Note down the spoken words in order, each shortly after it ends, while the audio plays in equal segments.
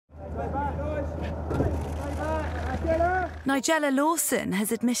Nigella Lawson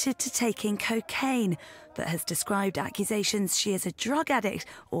has admitted to taking cocaine, but has described accusations she is a drug addict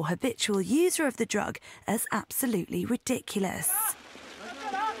or habitual user of the drug as absolutely ridiculous.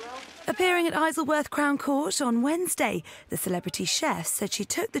 Appearing at Isleworth Crown Court on Wednesday, the celebrity chef said she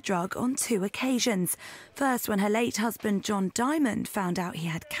took the drug on 2 occasions. First when her late husband John Diamond found out he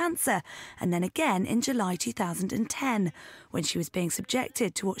had cancer, and then again in July 2010, when she was being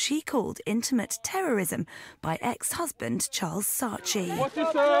subjected to what she called intimate terrorism by ex-husband Charles Saatchi. What's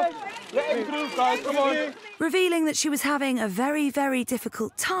this, sir? Let him through, guys, come on. Revealing that she was having a very, very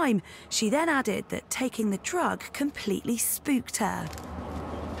difficult time, she then added that taking the drug completely spooked her.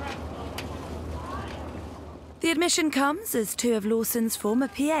 The admission comes as 2 of Lawson's former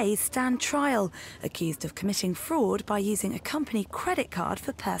PAs stand trial, accused of committing fraud by using a company credit card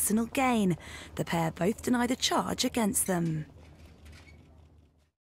for personal gain. The pair both deny the charge against them.